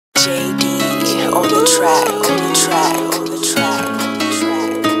JD on the track, on the track, on the track.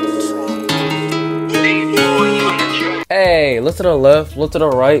 Hey, look to the left, look to the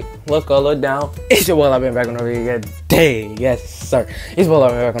right, look up, look down. It's your boy, I've been back on the video today. Yes, sir. It's your boy,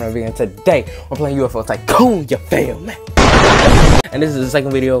 I've been back on the video today. We're playing UFO Tycoon, you feel me? And this is the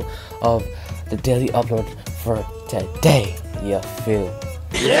second video of the daily upload for today. You feel?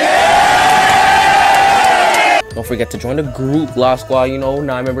 Yeah! Don't forget to join the group, Lost Squad, you know,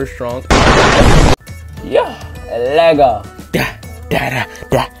 9 members strong. Yeah, Lego. Da, da,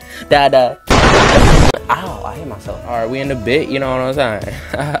 da, da, da. Ow, I hit myself. Alright, we in the bit, you know what I'm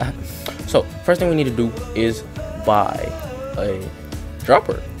saying? So, first thing we need to do is buy a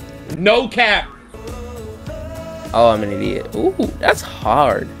dropper. No cap! Oh, I'm an idiot. Ooh, that's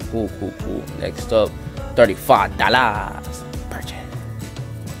hard. Cool, cool, cool. Next up, $35. Purchase.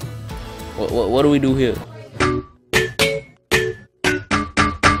 What do we do here?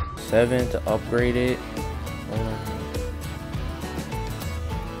 7 to upgrade it.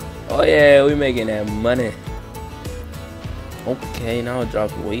 Oh yeah, we making that money. Okay, now it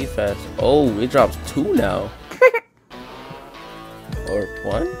drops way fast. Oh, it drops 2 now. Or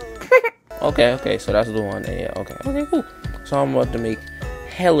 1? Okay, so that's the one. Yeah, okay, cool. So I'm about to make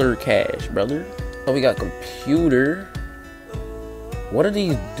heller cash, brother. So we got computer. What do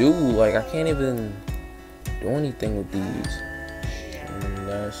these do? Like, I can't even do anything with these.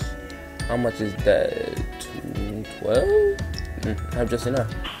 That's, how much is that? 12? I have just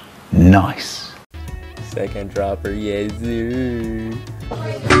enough. Nice. Second dropper, yes sir.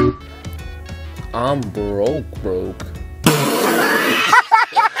 I'm broke.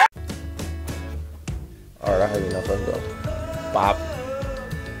 Alright, I have enough. Let's go. Bop.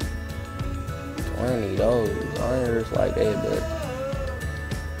 20 those. I ain't just like that, but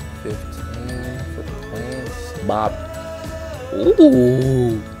 15 for plants. Bop.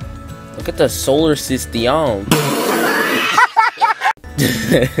 Ooh. Look at the solar system.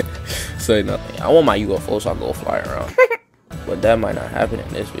 Say nothing. I want my UFO so I can go fly around. But that might not happen in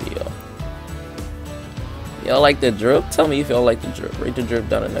this video. Y'all like the drip? Tell me if y'all like the drip. Rate the drip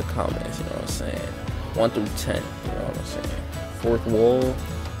down in the comments, you know what I'm saying? 1 through 10, you know what I'm saying? 4th wall.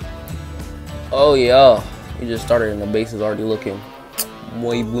 Oh yeah. We just started and the base is already looking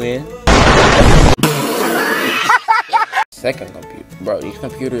muy buen. Second computer. Bro, these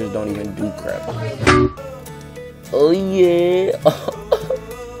computers don't even do crap. Oh yeah.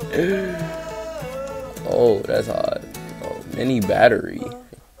 Oh, that's hot. Oh, mini battery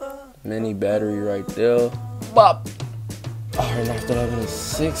right there. Bop. Alright, after that is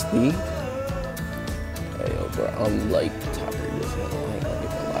 60. Hey yo, bro, I'm like tired of this one. I ain't gonna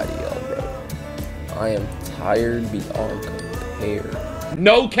even lie to y'all, bro. I am tired beyond compare.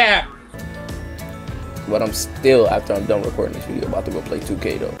 No cap. But I'm still, after I'm done recording this video, about to go play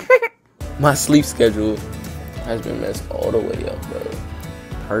 2K though. My sleep schedule has been messed all the way up, bro.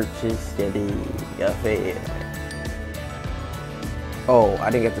 Purchase steady. Oh, I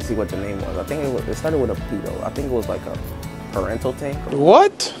didn't get to see what the name was. I think it started with a P though. I think it was like a parental tank.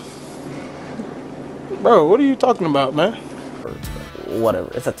 What? Bro, what are you talking about, man? Or whatever.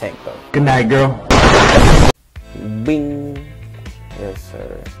 It's a tank though. Good night, girl. Bing. Yes,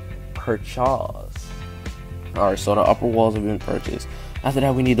 sir. Purchase. Alright, so the upper walls have been purchased. After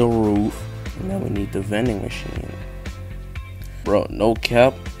that, we need the roof. And then we need the vending machine. Bro, no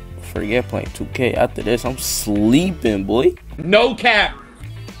cap. Forget playing 2K. After this, I'm sleeping, boy. No cap.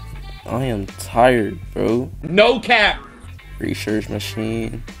 I am tired, bro. No cap. Research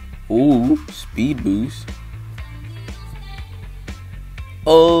machine. Ooh, speed boost.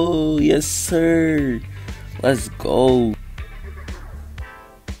 Oh, yes, sir. Let's go.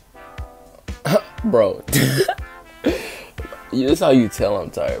 Bro. This is how you tell I'm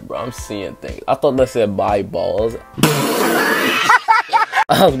tired, bro. I'm seeing things. I thought that said buy balls.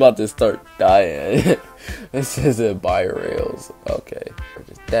 I was about to start dying. It says buy rails. Okay,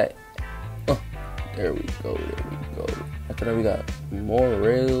 just that. There we go. After that, we got more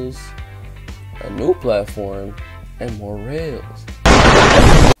rails, a new platform, and more rails.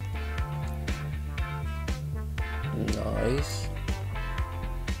 Nice.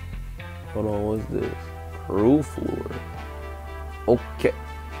 Hold on, what's this? Roof floor. Okay.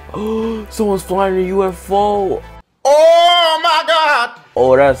 Someone's flying a UFO. Oh my god!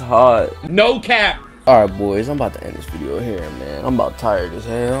 Oh, that's hot. No cap. Alright, boys, I'm about to end this video here, man. I'm about tired as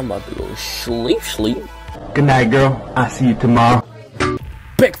hell. I'm about to go sleep. Good night, girl. I'll see you tomorrow.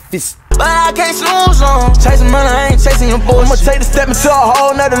 Breakfast. But I can't snooze on. Chasing money, I ain't chasing your bullshit. I'ma take the step into a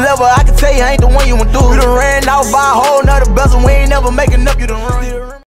whole nother level. I can tell you I ain't the one you want to do. You done ran out by a whole nother bezel. We ain't never making up, you done run.